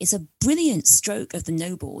Darnley is a brilliant stroke of the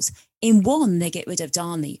nobles. In one, they get rid of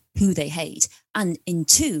Darnley, who they hate. And in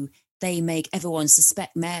two, they make everyone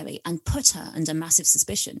suspect Mary and put her under massive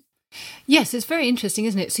suspicion. Yes, it's very interesting,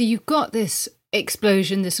 isn't it? So you've got this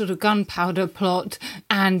explosion, this sort of gunpowder plot,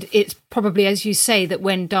 and it's probably, as you say, that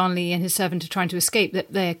when Darnley and his servant are trying to escape,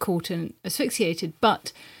 that they're caught and asphyxiated.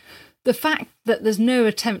 But the fact that there's no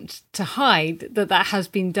attempt to hide that has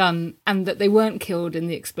been done and that they weren't killed in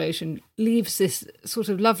the explosion leaves this sort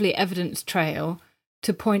of lovely evidence trail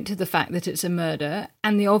to point to the fact that it's a murder,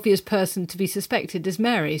 and the obvious person to be suspected is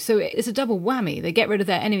Mary. So it's a double whammy. They get rid of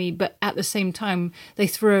their enemy, but at the same time, they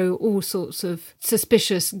throw all sorts of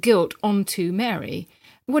suspicious guilt onto Mary.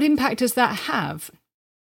 What impact does that have?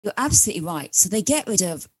 You're absolutely right. So they get rid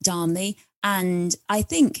of Darnley, and I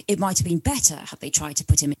think it might have been better had they tried to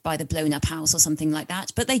put him by the blown up house or something like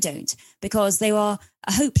that, but they don't, because they are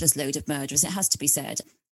a hopeless load of murderers, it has to be said.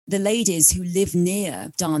 The ladies who live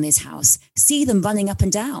near Darnley's house see them running up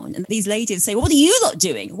and down. And these ladies say, well, what are you lot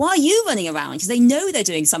doing? Why are you running around? Because they know they're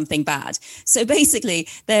doing something bad. So basically,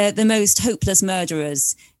 they're the most hopeless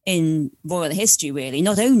murderers in royal history, really.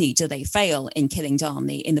 Not only do they fail in killing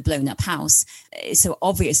Darnley in the blown up house, it's so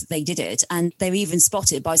obvious that they did it, and they're even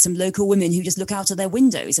spotted by some local women who just look out of their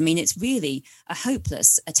windows. I mean, it's really a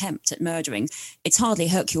hopeless attempt at murdering. It's hardly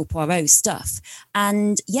Hercule Poirot stuff.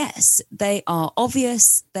 And yes, they are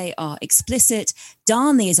obvious, they are explicit.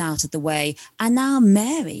 Darnley is out of the way, and now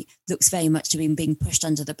Mary looks very much to be being pushed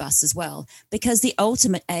under the bus as well, because the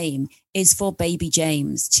ultimate aim is for baby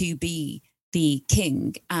James to be the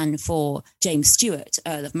king and for James Stuart,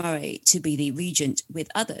 Earl of Moray, to be the regent with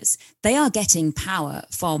others. They are getting power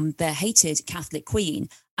from their hated Catholic queen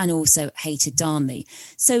and also hated Darnley.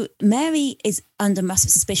 So Mary is under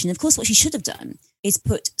massive suspicion. Of course, what she should have done is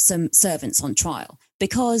put some servants on trial,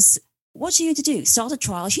 because what's she going to do? Start a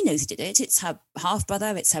trial? She knows he did it. It's her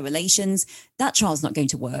half-brother, it's her relations. That trial's not going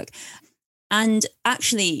to work. And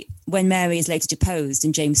actually, when Mary is later deposed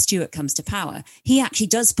and James Stuart comes to power, he actually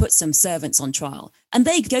does put some servants on trial. And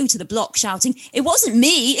they go to the block shouting, it wasn't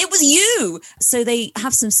me, it was you. So they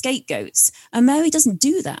have some scapegoats. And Mary doesn't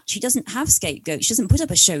do that. She doesn't have scapegoats. She doesn't put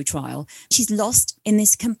up a show trial. She's lost in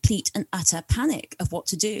this complete and utter panic of what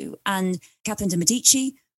to do. And Catherine de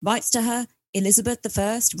Medici writes to her, Elizabeth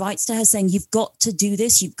I writes to her saying, you've got to do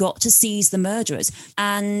this. You've got to seize the murderers.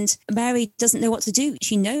 And Mary doesn't know what to do.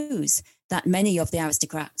 She knows that many of the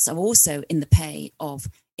aristocrats are also in the pay of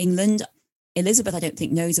England. Elizabeth, I don't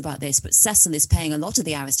think, knows about this, but Cecil is paying a lot of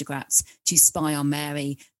the aristocrats to spy on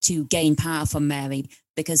Mary, to gain power from Mary,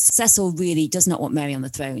 because Cecil really does not want Mary on the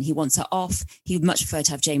throne. He wants her off. He would much prefer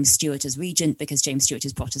to have James Stuart as regent, because James Stuart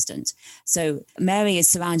is Protestant. So Mary is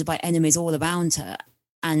surrounded by enemies all around her.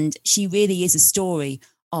 And she really is a story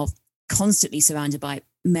of constantly surrounded by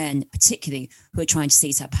men, particularly, who are trying to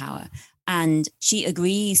seize her power. And she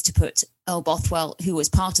agrees to put Earl Bothwell, who was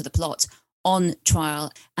part of the plot, on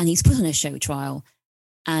trial. And he's put on a show trial.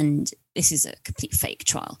 And this is a complete fake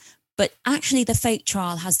trial. But actually, the fake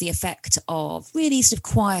trial has the effect of really sort of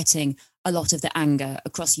quieting a lot of the anger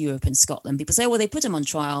across Europe and Scotland. People say, well, they put him on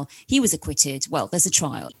trial. He was acquitted. Well, there's a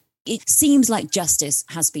trial. It seems like justice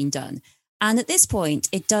has been done. And at this point,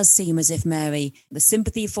 it does seem as if Mary, the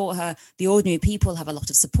sympathy for her, the ordinary people have a lot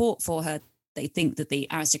of support for her. They think that the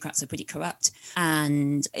aristocrats are pretty corrupt.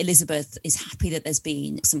 And Elizabeth is happy that there's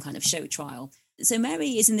been some kind of show trial. So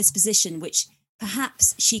Mary is in this position which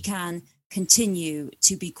perhaps she can continue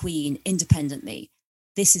to be queen independently.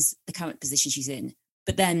 This is the current position she's in.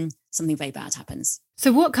 But then something very bad happens.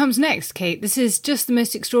 So what comes next, Kate? This is just the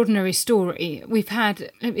most extraordinary story. We've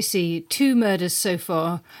had, 2 murders so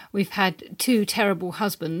far. We've had 2 terrible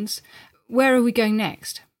husbands. Where are we going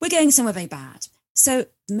next? We're going somewhere very bad. So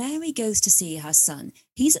Mary goes to see her son.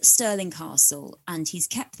 He's at Stirling Castle and he's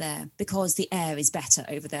kept there because the air is better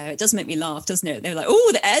over there. It does make me laugh, doesn't it? They're like, oh,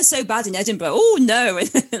 the air's so bad in Edinburgh. Oh, no.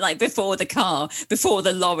 Like before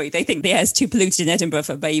the lorry, they think the air's too polluted in Edinburgh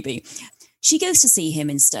for a baby. She goes to see him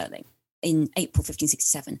in Stirling in April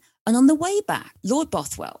 1567. And on the way back, Lord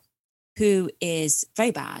Bothwell, who is very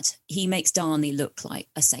bad, he makes Darnley look like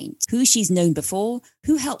a saint, who she's known before,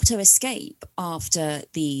 who helped her escape after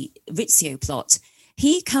the Rizzio plot.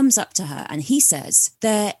 He comes up to her and he says,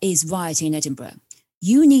 there is rioting in Edinburgh.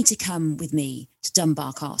 You need to come with me to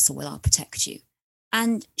Dunbar Castle where I'll protect you.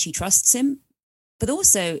 And she trusts him, but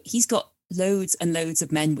also he's got loads and loads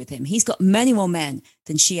of men with him. He's got many more men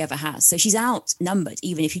than she ever has. So she's outnumbered,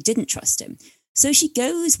 even if you didn't trust him. So she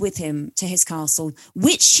goes with him to his castle,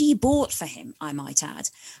 which she bought for him, I might add.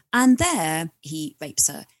 And there he rapes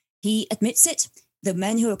her. He admits it. The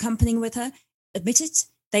men who are accompanying with her admit it.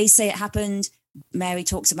 They say it happened. Mary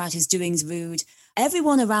talks about his doings rude.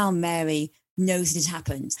 Everyone around Mary knows it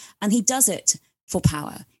happened. And he does it for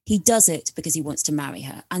power. He does it because he wants to marry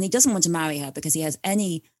her. And he doesn't want to marry her because he has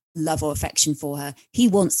any love or affection for her. He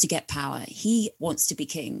wants to get power. He wants to be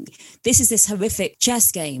king. This is this horrific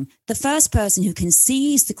chess game. The first person who can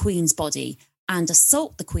seize the queen's body and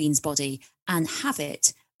assault the queen's body and have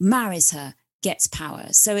it, marries her, gets power.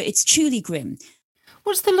 So it's truly grim.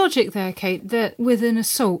 What's the logic there, Kate, that with an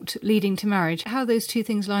assault leading to marriage, how those two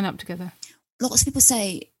things line up together? Lots of people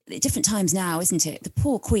say at different times now, isn't it? The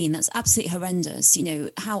poor queen, that's absolutely horrendous. You know,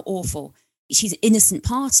 how awful. She's an innocent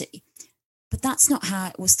party. But that's not how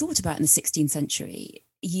it was thought about in the 16th century.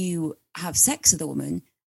 You have sex with a woman,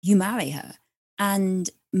 you marry her. And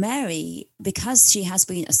Mary, because she has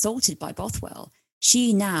been assaulted by Bothwell,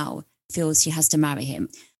 she now feels she has to marry him.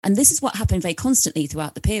 And this is what happened very constantly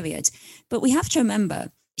throughout the period. But we have to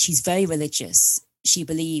remember, she's very religious. She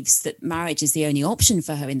believes that marriage is the only option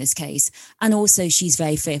for her in this case. And also she's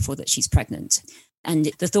very fearful that she's pregnant.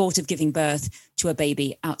 And the thought of giving birth to a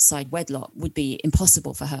baby outside wedlock would be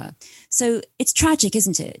impossible for her. So it's tragic,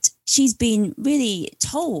 isn't it? She's been really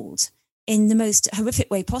told in the most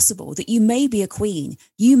horrific way possible that you may be a queen,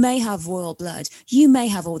 you may have royal blood, you may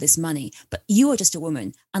have all this money, but you are just a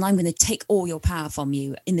woman and I'm going to take all your power from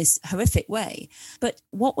you in this horrific way. But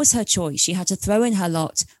what was her choice? She had to throw in her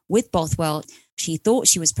lot with Bothwell. She thought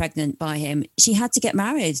she was pregnant by him. She had to get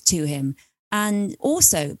married to him. And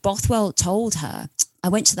also, Bothwell told her, I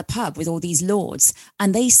went to the pub with all these lords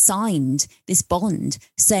and they signed this bond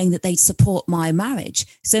saying that they'd support my marriage.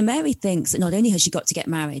 So Mary thinks that not only has she got to get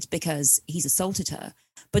married because he's assaulted her,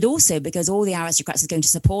 but also because all the aristocrats are going to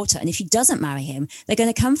support her. And if she doesn't marry him, they're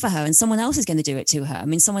going to come for her and someone else is going to do it to her. I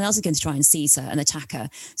mean, someone else is going to try and seize her and attack her.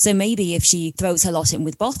 So maybe if she throws her lot in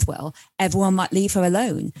with Bothwell, everyone might leave her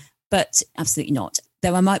alone. But absolutely not.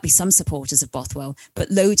 There might be some supporters of Bothwell,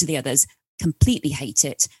 but loads of the others completely hate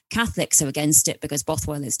it. Catholics are against it because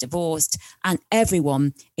Bothwell is divorced and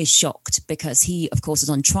everyone is shocked because he, of course, is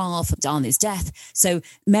on trial for Darnley's death. So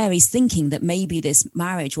Mary's thinking that maybe this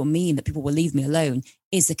marriage will mean that people will leave me alone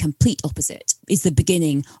is the complete opposite, is the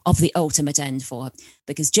beginning of the ultimate end for her,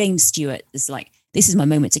 because James Stewart is like, this is my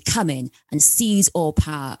moment to come in and seize all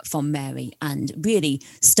power from Mary and really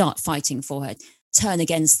start fighting for her, turn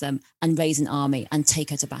against them and raise an army and take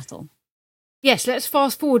her to battle. Yes, let's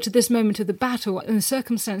fast forward to this moment of the battle and the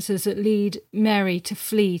circumstances that lead Mary to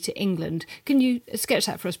flee to England. Can you sketch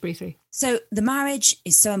that for us briefly? So the marriage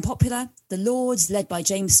is so unpopular. The Lords, led by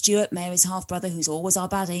James Stewart, Mary's half-brother, who's always our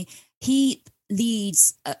baddie, he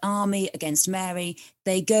leads an army against Mary.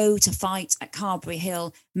 They go to fight at Carberry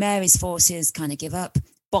Hill. Mary's forces kind of give up.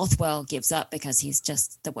 Bothwell gives up because he's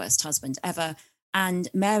just the worst husband ever. And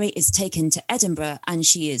Mary is taken to Edinburgh and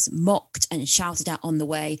she is mocked and shouted at on the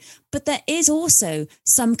way. But there is also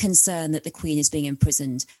some concern that the Queen is being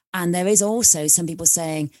imprisoned. And there is also some people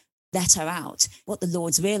saying, let her out. What the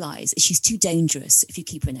Lords realise is she's too dangerous if you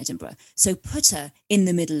keep her in Edinburgh. So put her in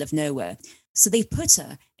the middle of nowhere. So they put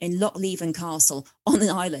her in Lochleven Castle on an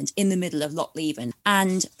island in the middle of Lochleven.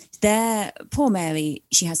 And there, poor Mary,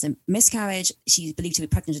 she has a miscarriage. She's believed to be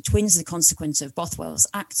pregnant with twins as a consequence of Bothwell's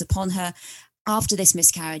acts upon her. after this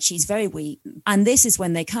miscarriage, she's very weak. And this is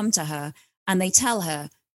when they come to her and they tell her,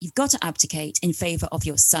 you've got to abdicate in favour of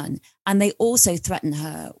your son. And they also threaten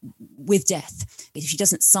her with death if she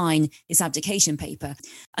doesn't sign this abdication paper.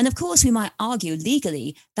 And of course, we might argue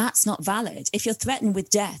legally, that's not valid. If you're threatened with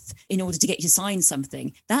death in order to get you to sign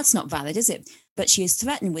something, that's not valid, is it? But she is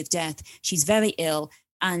threatened with death. She's very ill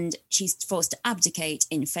and she's forced to abdicate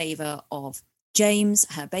in favour of James,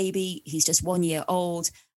 her baby. He's just 1 year old.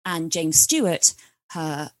 And James Stuart,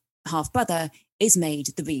 her half-brother, is made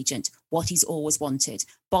the regent, what he's always wanted.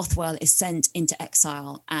 Bothwell is sent into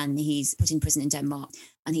exile and he's put in prison in Denmark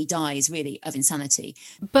and he dies really of insanity.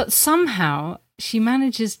 But somehow she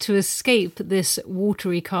manages to escape this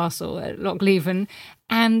watery castle at Lochleven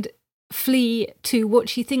and flee to what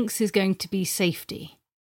she thinks is going to be safety.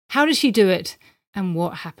 How does she do it and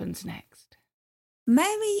what happens next?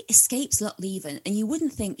 Mary escapes Lochleven and you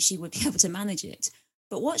wouldn't think she would be able to manage it.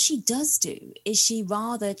 But what she does do is she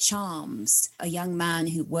rather charms a young man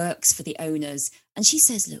who works for the owners. And she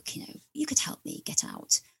says, look, you could help me get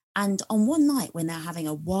out. And on one night when they're having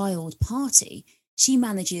a wild party, she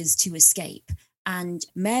manages to escape and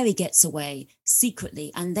Mary gets away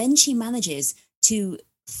secretly. And then she manages to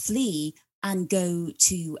flee and go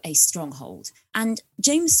to a stronghold. And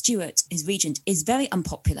James Stuart, his regent, is very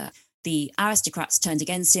unpopular. The aristocrats turned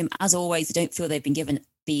against him. As always, they don't feel they've been given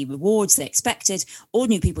the rewards they expected.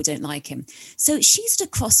 Ordinary people don't like him. So she's at a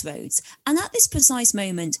crossroads. And at this precise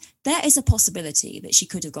moment, there is a possibility that she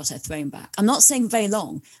could have got her throne back. I'm not saying very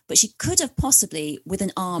long, but she could have possibly, with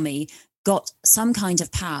an army, got some kind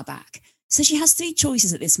of power back. So she has three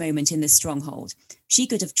choices at this moment in this stronghold. She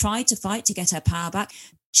could have tried to fight to get her power back.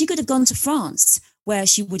 She could have gone to France, where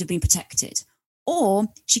she would have been protected. Or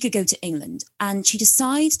she could go to England, and she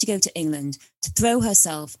decides to go to England to throw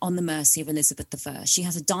herself on the mercy of Elizabeth I. She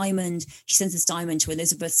has a diamond. She sends this diamond to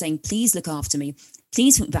Elizabeth saying, please look after me.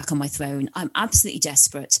 Please put me back on my throne. I'm absolutely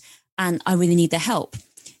desperate and I really need their help.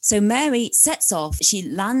 So Mary sets off. She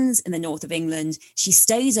lands in the north of England. She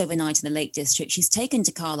stays overnight in the Lake District. She's taken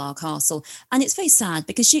to Carlisle Castle. And it's very sad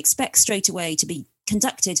because she expects straight away to be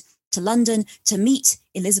conducted to London to meet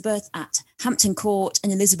Elizabeth at Hampton Court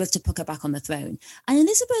and Elizabeth to put her back on the throne. And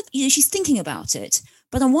Elizabeth, she's thinking about it.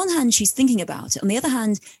 But on one hand, she's thinking about it. On the other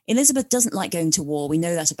hand, Elizabeth doesn't like going to war. We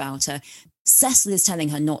know that about her. Cecil is telling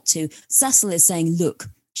her not to. Cecil is saying, look,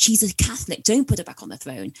 she's a Catholic. Don't put her back on the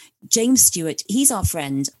throne. James Stuart, he's our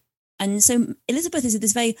friend. And so Elizabeth is in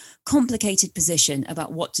this very complicated position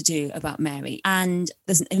about what to do about Mary. And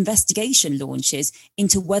there's an investigation launches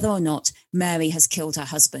into whether or not Mary has killed her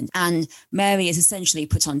husband. And Mary is essentially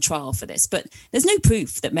put on trial for this. But there's no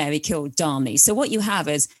proof that Mary killed Darnley. So what you have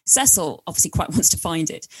is Cecil obviously quite wants to find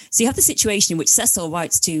it. So you have the situation in which Cecil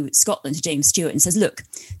writes to Scotland, to James Stuart, and says, look,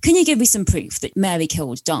 can you give me some proof that Mary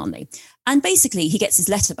killed Darnley? And basically he gets his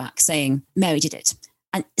letter back saying Mary did it.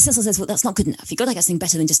 And Cecil says, well, that's not good enough. You've got to get something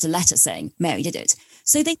better than just a letter saying Mary did it.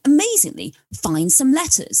 So they amazingly find some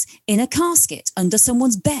letters in a casket under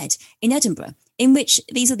someone's bed in Edinburgh, in which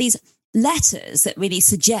these are these letters that really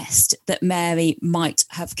suggest that Mary might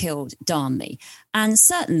have killed Darnley. And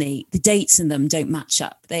certainly the dates in them don't match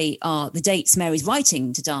up. They are the dates Mary's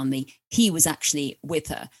writing to Darnley. He was actually with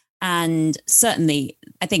her. And certainly,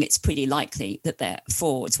 I think it's pretty likely that they're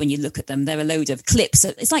frauds when you look at them. They're a load of clips.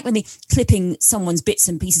 It's like when they're clipping someone's bits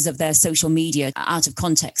and pieces of their social media out of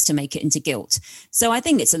context to make it into guilt. So I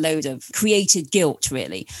think it's a load of created guilt,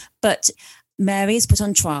 really. But Mary is put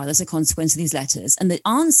on trial as a consequence of these letters. And the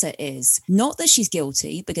answer is not that she's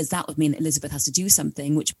guilty, because that would mean that Elizabeth has to do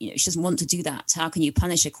something, which, she doesn't want to do that. How can you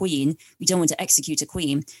punish a queen? You don't want to execute a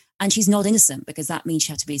queen. And she's not innocent, because that means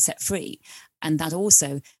she had to be set free. And that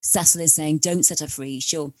also, Cecil is saying, don't set her free.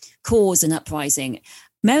 She'll cause an uprising.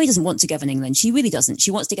 Mary doesn't want to govern England. She really doesn't.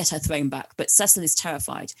 She wants to get her throne back. But Cecil is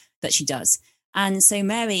terrified that she does. And so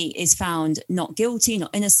Mary is found not guilty,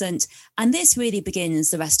 not innocent. And this really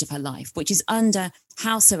begins the rest of her life, which is under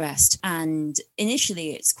house arrest. And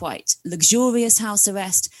initially, it's quite luxurious house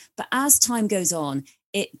arrest. But as time goes on,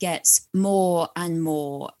 it gets more and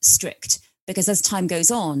more strict. Because as time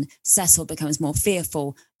goes on, Cecil becomes more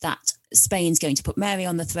fearful that Spain's going to put Mary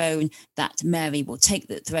on the throne, that Mary will take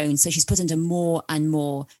the throne. So she's put under more and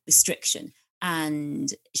more restriction.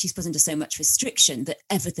 And she's put under so much restriction that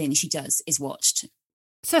everything she does is watched.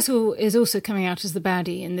 Cecil is also coming out as the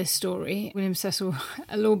baddie in this story, William Cecil,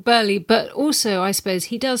 Lord Burghley, but also, I suppose,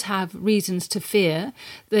 he does have reasons to fear.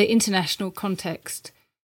 The international context,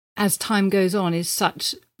 as time goes on, is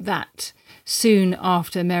such that soon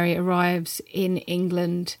after Mary arrives in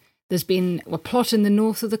England, There's been a plot in the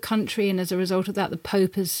north of the country, and as a result of that, the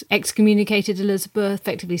Pope has excommunicated Elizabeth,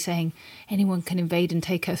 effectively saying anyone can invade and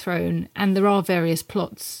take her throne. And there are various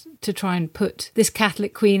plots to try and put this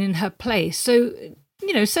Catholic queen in her place. So,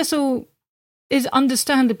 Cecil is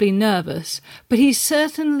understandably nervous, but he's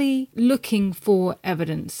certainly looking for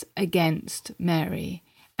evidence against Mary.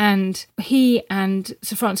 And he and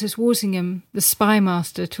Sir Francis Walsingham, the spy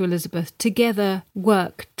master to Elizabeth, together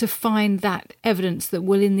work to find that evidence that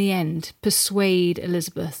will in the end persuade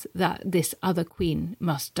Elizabeth that this other queen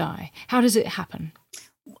must die. How does it happen?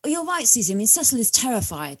 You're right, Susie. I mean, Cecil is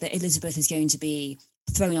terrified that Elizabeth is going to be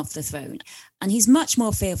thrown off the throne. And he's much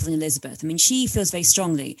more fearful than Elizabeth. I mean, she feels very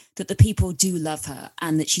strongly that the people do love her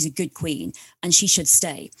and that she's a good queen and she should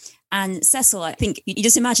stay. And Cecil, I think you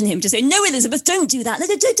just imagine him just saying, no, Elizabeth, don't do that. No,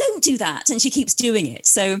 don't do that. And she keeps doing it.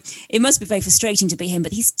 So it must be very frustrating to be him,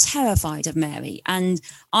 but he's terrified of Mary. And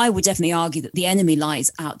I would definitely argue that the enemy lies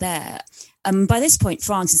out there. By this point,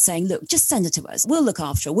 France is saying, look, just send her to us. We'll look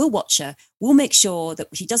after her. We'll watch her. We'll make sure that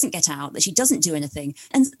she doesn't get out, that she doesn't do anything.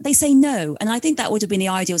 And they say no. And I think that would have been the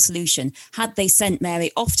ideal solution had they sent Mary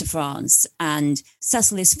off to France. And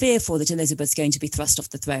Cecil is fearful that Elizabeth's going to be thrust off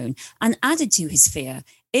the throne. And added to his fear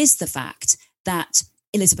is the fact that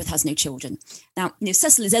Elizabeth has no children. Now,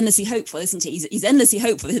 Cecil is endlessly hopeful, isn't he? He's endlessly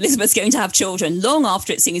hopeful that Elizabeth's going to have children long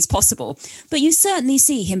after it seems possible. But you certainly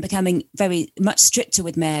see him becoming very much stricter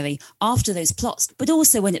with Mary after those plots, but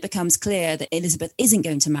also when it becomes clear that Elizabeth isn't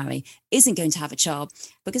going to marry, isn't going to have a child.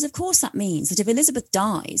 Because, of course, that means that if Elizabeth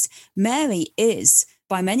dies, Mary is,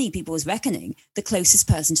 by many people's reckoning, the closest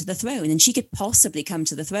person to the throne, and she could possibly come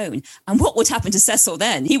to the throne. And what would happen to Cecil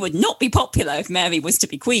then? He would not be popular if Mary was to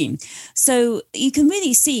be queen. So you can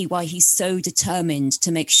really see why he's so determined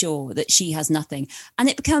to make sure that she has nothing. And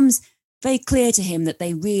it becomes very clear to him that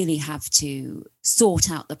they really have to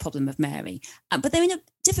sort out the problem of Mary. But they're in a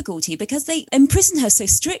difficulty because they imprison her so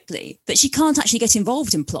strictly that she can't actually get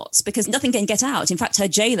involved in plots because nothing can get out. In fact, her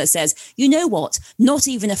jailer says, you know what, not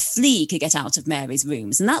even a flea could get out of Mary's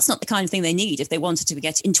rooms. And that's not the kind of thing they need if they wanted to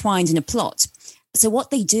get entwined in a plot. So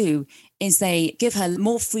what they do is they give her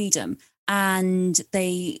more freedom and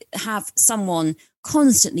they have someone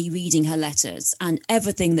constantly reading her letters, and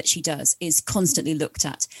everything that she does is constantly looked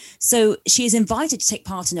at. So she is invited to take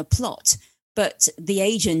part in a plot, but the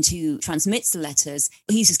agent who transmits the letters,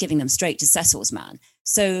 he's just giving them straight to Cecil's man.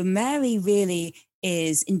 So Mary really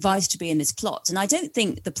is invited to be in this plot. And I don't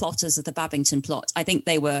think the plotters of the Babington plot, I think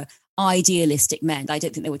they were idealistic men. I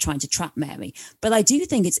don't think they were trying to trap Mary. But I do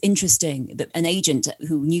think it's interesting that an agent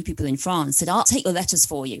who knew people in France said, I'll take your letters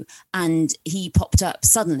for you. And he popped up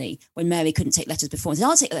suddenly when Mary couldn't take letters before and said,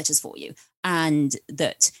 I'll take the letters for you. And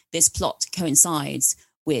that this plot coincides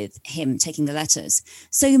with him taking the letters.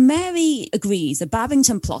 So Mary agrees. The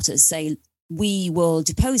Babington plotters say, we will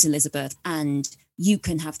depose Elizabeth and you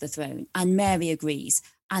can have the throne. And Mary agrees.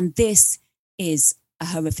 And this is a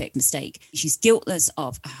horrific mistake. She's guiltless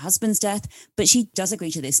of her husband's death, but she does agree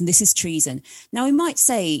to this, and this is treason. Now, we might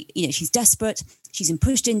say, she's desperate. She's been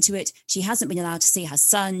pushed into it. She hasn't been allowed to see her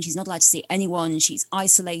son. She's not allowed to see anyone. She's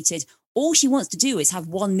isolated. All she wants to do is have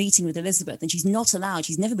one meeting with Elizabeth, and she's not allowed.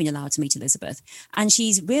 She's never been allowed to meet Elizabeth. And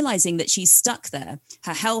she's realizing that she's stuck there.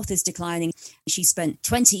 Her health is declining. She spent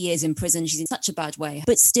 20 years in prison. She's in such a bad way,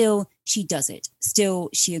 but still she does it. Still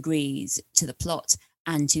she agrees to the plot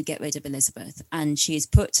and to get rid of Elizabeth. And she is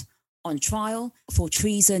put on trial for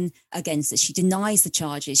treason against it. She denies the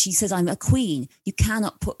charges. She says, I'm a queen. You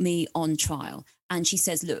cannot put me on trial. And she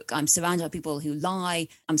says, look, I'm surrounded by people who lie.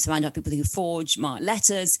 I'm surrounded by people who forge my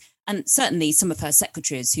letters. And certainly some of her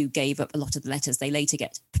secretaries who gave up a lot of the letters, they later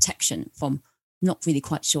get protection from not really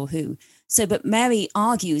quite sure who. But Mary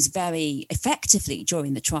argues very effectively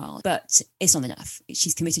during the trial, but it's not enough.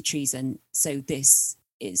 She's committed treason. So this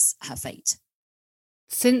is her fate.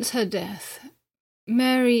 Since her death,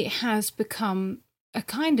 Mary has become a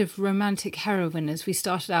kind of romantic heroine, as we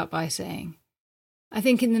started out by saying. I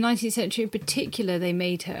think in the 19th century in particular, they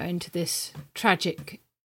made her into this tragic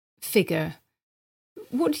figure.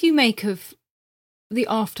 What do you make of the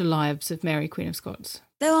afterlives of Mary, Queen of Scots?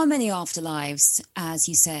 There are many afterlives, as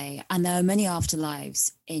you say, and there are many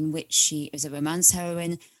afterlives in which she is a romance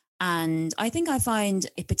heroine. And I think I find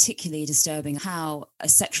it particularly disturbing how a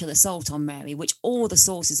sexual assault on Mary, which all the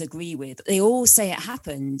sources agree with, they all say it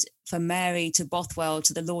happened from Mary to Bothwell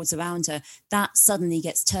to the lords around her, that suddenly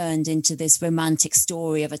gets turned into this romantic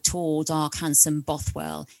story of a tall, dark, handsome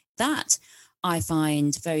Bothwell. That I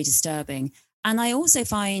find very disturbing. And I also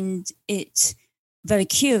find it very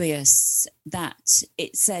curious that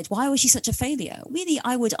it said, why was she such a failure? Really,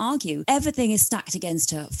 I would argue everything is stacked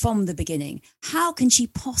against her from the beginning. How can she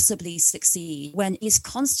possibly succeed when she's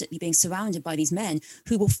constantly being surrounded by these men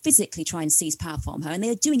who will physically try and seize power from her? And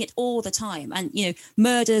they're doing it all the time. And,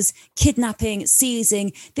 murders, kidnapping,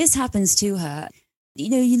 seizing, this happens to her.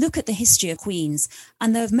 You look at the history of queens,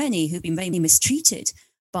 and there are many who've been very mistreated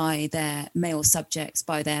by their male subjects,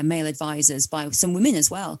 by their male advisors, by some women as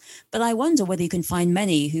well. But I wonder whether you can find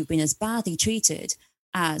many who've been as badly treated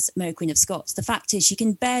as Mary Queen of Scots. The fact is she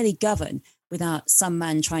can barely govern without some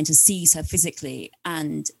man trying to seize her physically.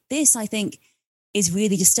 And this, I think, is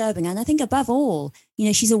really disturbing. And I think above all,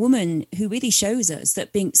 she's a woman who really shows us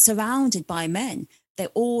that being surrounded by men, they're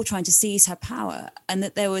all trying to seize her power, and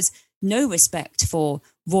that there was no respect for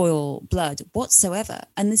royal blood whatsoever.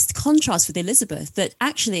 And this contrast with Elizabeth, that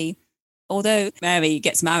actually, although Mary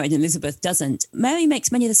gets married and Elizabeth doesn't, Mary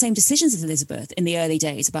makes many of the same decisions as Elizabeth in the early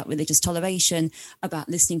days about religious toleration, about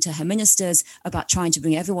listening to her ministers, about trying to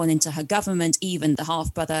bring everyone into her government, even the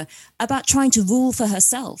half-brother, about trying to rule for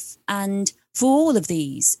herself. And for all of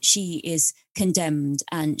these, she is condemned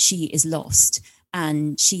and she is lost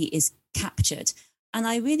and she is captured. And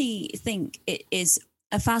I really think it is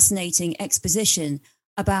a fascinating exposition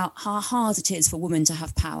about how hard it is for women to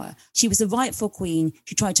have power. She was a rightful queen.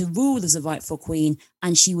 She tried to rule as a rightful queen,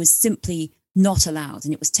 and she was simply not allowed,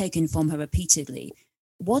 and it was taken from her repeatedly.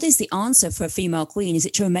 What is the answer for a female queen? Is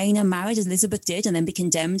it to remain unmarried as Elizabeth did and then be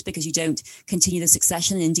condemned because you don't continue the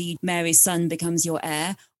succession and indeed Mary's son becomes your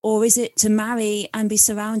heir? Or is it to marry and be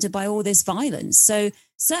surrounded by all this violence? So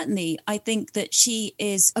certainly I think that she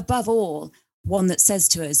is, above all, one that says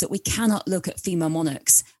to us that we cannot look at female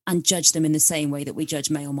monarchs and judge them in the same way that we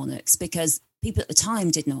judge male monarchs, because people at the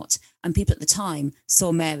time did not. And people at the time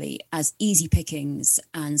saw Mary as easy pickings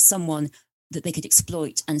and someone that they could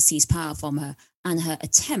exploit and seize power from her. And her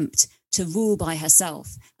attempt to rule by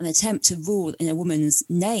herself, an attempt to rule in a woman's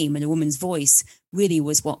name and a woman's voice, really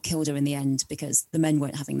was what killed her in the end, because the men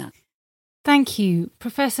weren't having that. Thank you,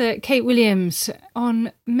 Professor Kate Williams,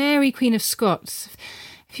 on Mary Queen of Scots.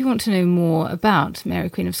 If you want to know more about Mary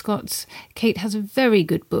Queen of Scots, Kate has a very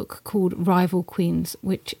good book called Rival Queens,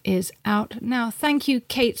 which is out now. Thank you,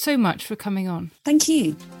 Kate, so much for coming on. Thank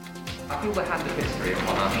you. I feel the hand of history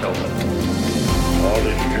upon our shoulders. All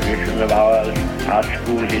this tradition of ours, our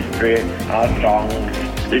school history, our songs,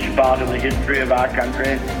 this part of the history of our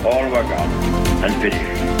country, all were gone and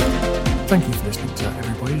finished. Thank you for listening to that,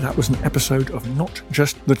 everybody. That was an episode of Not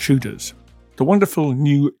Just the Tudors, the wonderful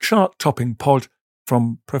new chart-topping pod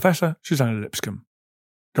from Professor Susanna Lipscomb.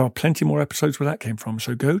 There are plenty more episodes where that came from,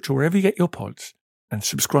 so go to wherever you get your pods and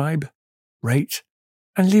subscribe, rate,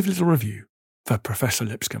 and leave a little review for Professor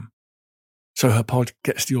Lipscomb, so her pod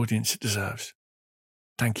gets the audience it deserves.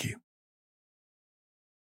 Thank you.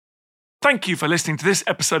 Thank you for listening to this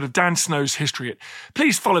episode of Dan Snow's History Hit.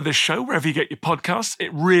 Please follow this show wherever you get your podcasts.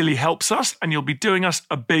 It really helps us, and you'll be doing us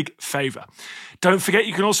a big favour. Don't forget,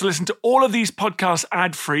 you can also listen to all of these podcasts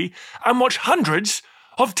ad-free and watch hundreds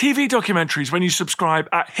of TV documentaries when you subscribe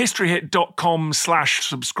at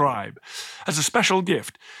historyhit.com/subscribe. As a special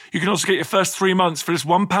gift, you can also get your first 3 months for just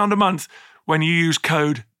 £1 a month when you use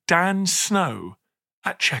code DANSNOW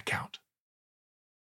at checkout.